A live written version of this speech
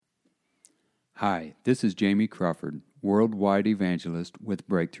Hi, this is Jamie Crawford, Worldwide Evangelist with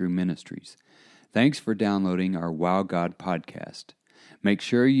Breakthrough Ministries. Thanks for downloading our Wow God podcast. Make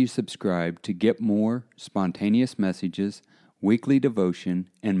sure you subscribe to get more spontaneous messages, weekly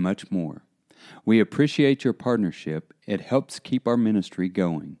devotion, and much more. We appreciate your partnership. It helps keep our ministry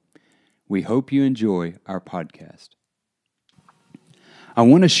going. We hope you enjoy our podcast. I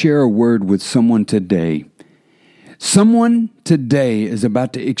want to share a word with someone today. Someone today is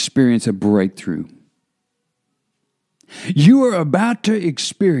about to experience a breakthrough. You are about to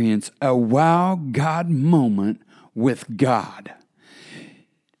experience a wow God moment with God.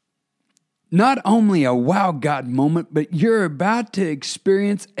 Not only a wow God moment, but you're about to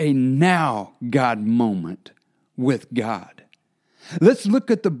experience a now God moment with God. Let's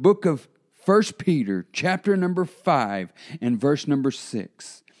look at the book of 1 Peter, chapter number 5, and verse number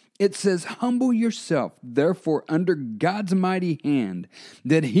 6. It says, "Humble yourself, therefore, under God's mighty hand,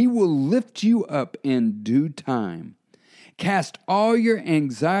 that he will lift you up in due time. Cast all your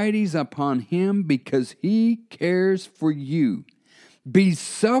anxieties upon him because he cares for you. Be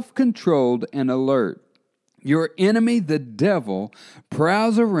self-controlled and alert. Your enemy, the devil,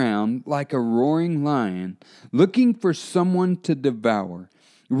 prowls around like a roaring lion, looking for someone to devour.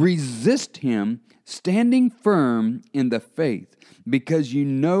 Resist him, standing firm in the faith, because you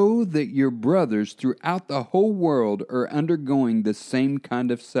know that your brothers throughout the whole world are undergoing the same kind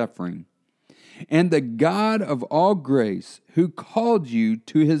of suffering. And the God of all grace, who called you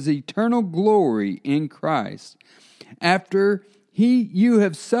to his eternal glory in Christ, after you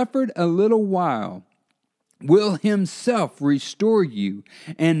have suffered a little while, will himself restore you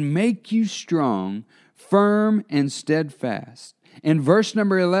and make you strong, firm, and steadfast." And verse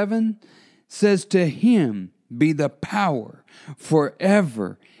number 11 says, "To him be the power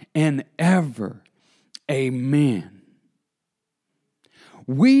forever and ever. Amen."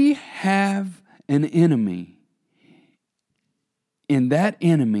 We have an enemy, and that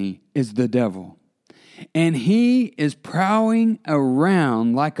enemy is the devil. And he is prowling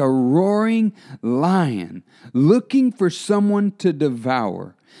around like a roaring lion, looking for someone to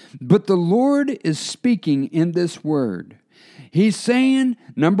devour. But the Lord is speaking in this word. He's saying,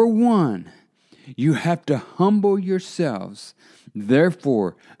 number one, you have to humble yourselves,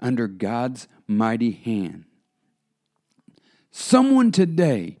 therefore, under God's mighty hand. Someone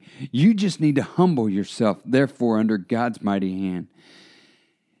today, you just need to humble yourself, therefore, under God's mighty hand.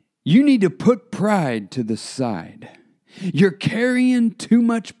 You need to put pride to the side. You're carrying too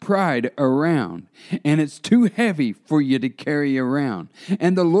much pride around, and it's too heavy for you to carry around.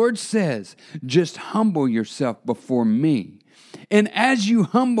 And the Lord says, just humble yourself before me. And as you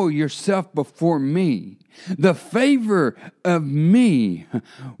humble yourself before me, the favor of me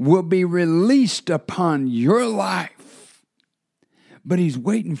will be released upon your life. But he's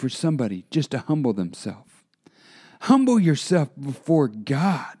waiting for somebody just to humble themselves. Humble yourself before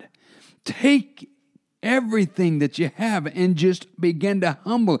God. Take everything that you have and just begin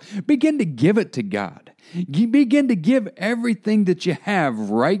to give it to God. You begin to give everything that you have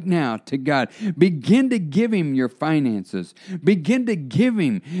right now to God. Begin to give him your finances. Begin to give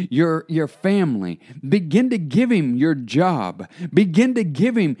him your family. Begin to give him your job. Begin to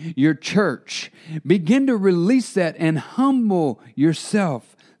give him your church. Begin to release that and humble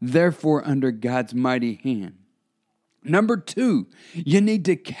yourself, therefore, under God's mighty hand. Number 2, you need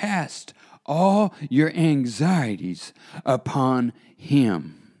to cast all your anxieties upon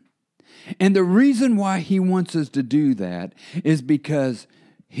him. And the reason why he wants us to do that is because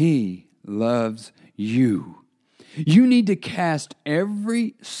he loves you. You need to cast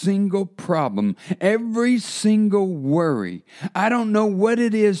every single problem, every single worry. I don't know what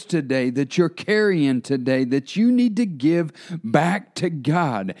it is today that you're carrying today that you need to give back to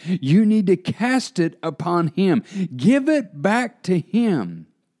God. You need to cast it upon him. Give it back to him.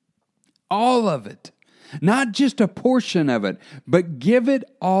 All of it. Not just a portion of it, but give it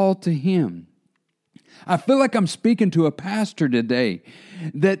all to him. I feel like I'm speaking to a pastor today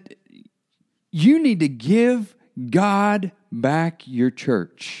that you need to give God back your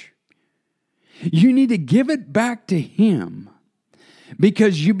church. You need to give it back to him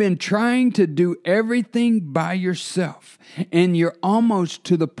because you've been trying to do everything by yourself and you're almost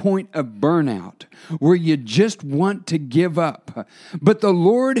to the point of burnout where you just want to give up. But the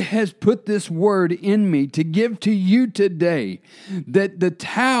Lord has put this word in me to give to you today that the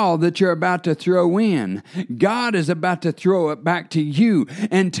towel that you're about to throw in, God is about to throw it back to you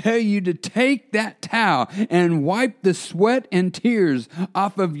and tell you to take that towel and wipe the sweat and tears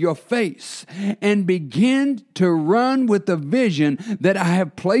off of your face and begin to run with the vision that I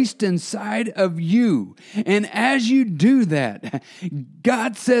have placed inside of you. And as you do that,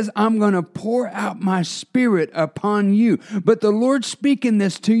 God says, I'm going to pour out my Spirit upon you. But the Lord's speaking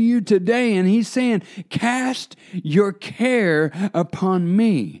this to you today, and He's saying, cast your care upon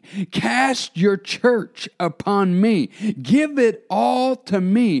me. Cast your church upon me. Give it all to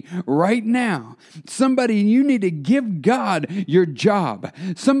me right now. Somebody, you need to give God your job.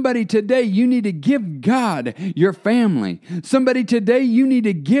 Somebody today, you need to give God your family. Somebody today, you need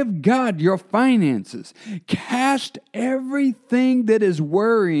to give God your finances. Cast everything that is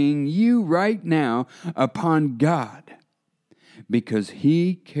worrying you right now upon God, because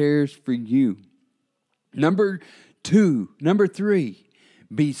He cares for you. Number 3,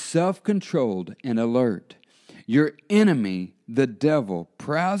 be self-controlled and alert. Your enemy, the devil,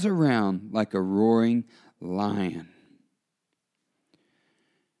 prowls around like a roaring lion.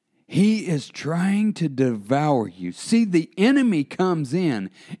 He is trying to devour you. See, the enemy comes in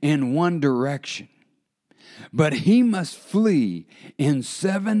one direction, but he must flee in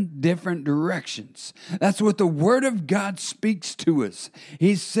 7 different directions. That's what the Word of God speaks to us.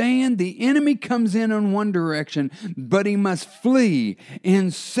 He's saying the enemy comes in one direction, but he must flee in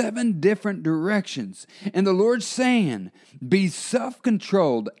 7 different directions. And the Lord's saying, be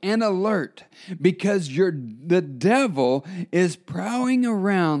self-controlled and alert, because the devil is prowling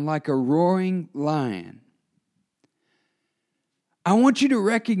around like a roaring lion. I want you to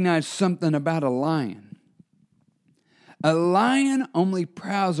recognize something about a lion. A lion only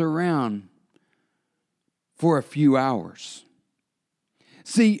prowls around for a few hours.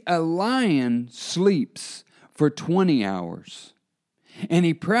 See, a lion sleeps for 20 hours. And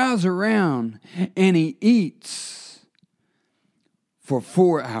he prowls around and he eats for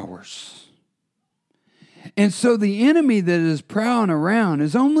 4 hours. And so the enemy that is prowling around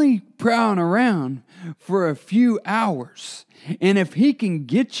is only prowling around for a few hours. And if he can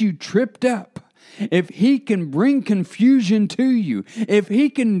get you tripped up, if he can bring confusion to you, if he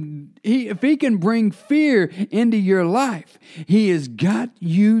can bring fear into your life, he has got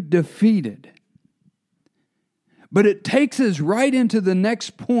you defeated. But it takes us right into the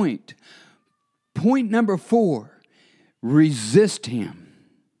next point. Point number 4, resist him.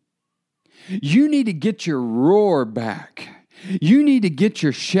 You need to get your roar back. You need to get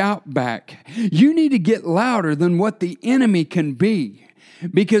your shout back. You need to get louder than what the enemy can be.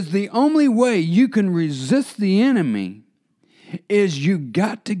 Because the only way you can resist the enemy is you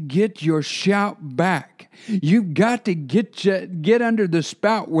got to get your shout back. You've got to get under the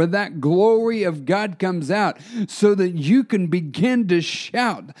spout where that glory of God comes out, so that you can begin to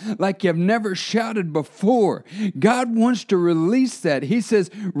shout like you've never shouted before. God wants to release that. He says,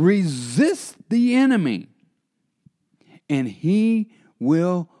 resist the enemy, and he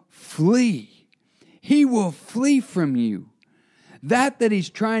will flee. He will flee from you. That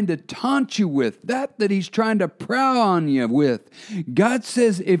he's trying to taunt you with, that he's trying to prowl on you with, God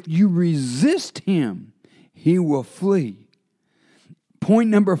says if you resist him, he will flee.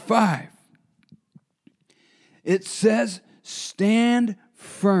 Point number 5. It says, stand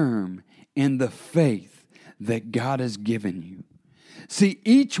firm in the faith that God has given you. See,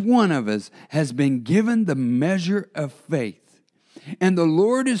 each one of us has been given the measure of faith. And the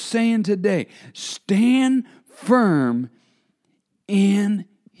Lord is saying today, stand firm in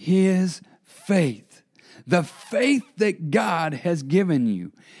his faith, the faith that God has given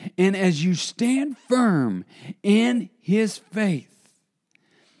you. And as you stand firm in his faith,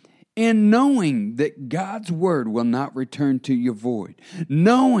 and knowing that God's word will not return to you void,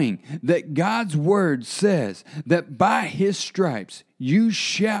 knowing that God's word says that by his stripes you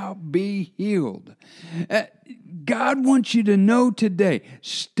shall be healed. God wants you to know today,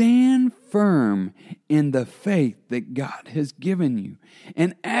 stand firm in the faith that God has given you.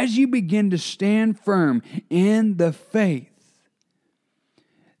 And as you begin to stand firm in the faith,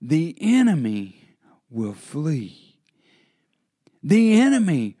 the enemy will flee. The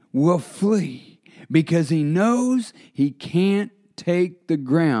enemy will flee because he knows he can't take the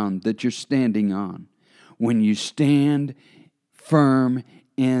ground that you're standing on when you stand firm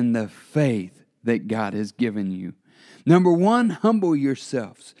in the faith that God has given you. Number 1, humble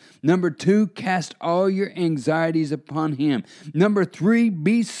yourselves. Number 2, cast all your anxieties upon him. Number 3,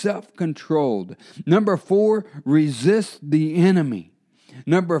 be self-controlled. Number 4, resist the enemy.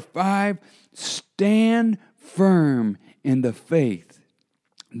 Number 5, stand firm in the faith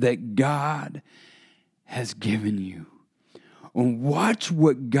that God has given you. And watch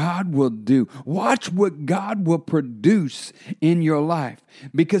what God will do. Watch what God will produce in your life.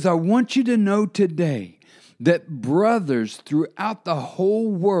 Because I want you to know today that brothers throughout the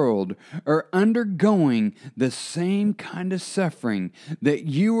whole world are undergoing the same kind of suffering that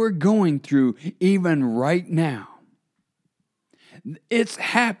you are going through even right now. It's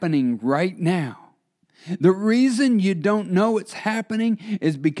happening right now. The reason you don't know it's happening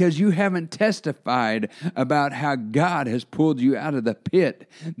is because you haven't testified about how God has pulled you out of the pit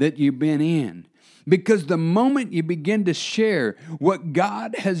that you've been in. Because the moment you begin to share what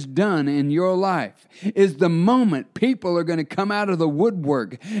God has done in your life is the moment people are going to come out of the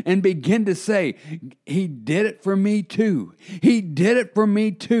woodwork and begin to say, He did it for me too. He did it for me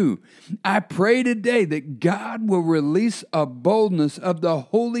too. I pray today that God will release a boldness of the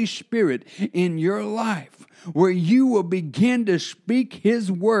Holy Spirit in your life, where you will begin to speak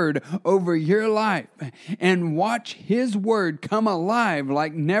His word over your life and watch His word come alive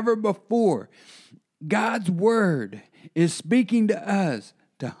like never before. God's word is speaking to us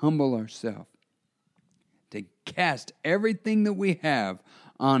to humble ourselves, to cast everything that we have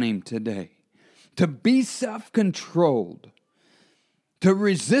on Him today, to be self-controlled, to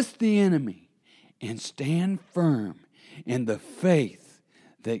resist the enemy, and stand firm in the faith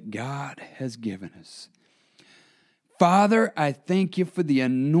that God has given us. Father, I thank You for the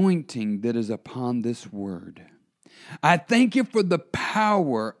anointing that is upon this word. I thank You for the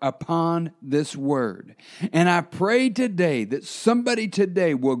power upon this word. And I pray today that somebody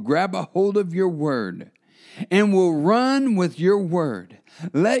today will grab a hold of Your word and will run with Your word.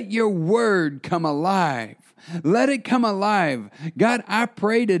 Let Your word come alive. Let it come alive. God, I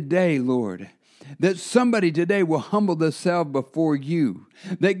pray today, Lord, that somebody today will humble themselves before You.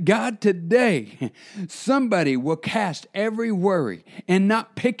 That God, today, somebody will cast every worry and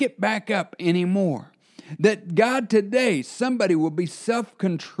not pick it back up anymore. That God, today, somebody will be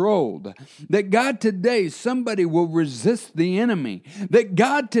self-controlled. That God, today, somebody will resist the enemy. That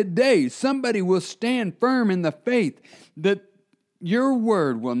God, today, somebody will stand firm in the faith that Your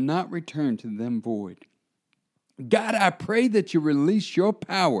word will not return to them void. God, I pray that You release Your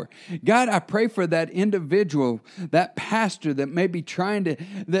power. God, I pray for that individual, that pastor that may be trying to,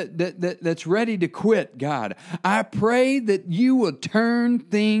 that's ready to quit, God. I pray that You will turn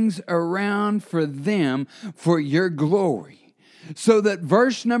things around for them for Your glory, so that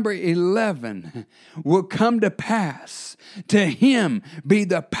verse number 11 will come to pass. To Him be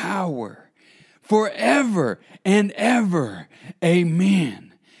the power forever and ever. Amen.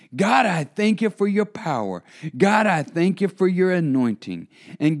 God, I thank You for Your power. God, I thank You for Your anointing.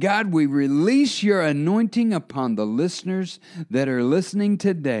 And God, we release Your anointing upon the listeners that are listening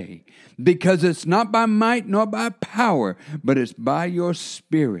today, because it's not by might nor by power, but it's by Your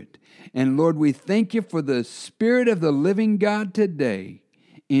Spirit. And Lord, we thank You for the Spirit of the living God today.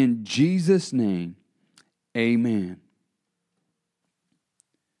 In Jesus' name, amen.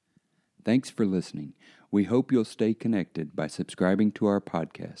 Thanks for listening. We hope you'll stay connected by subscribing to our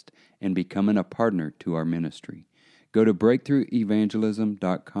podcast and becoming a partner to our ministry. Go to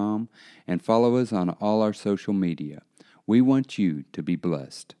breakthroughevangelism.com and follow us on all our social media. We want you to be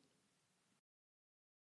blessed.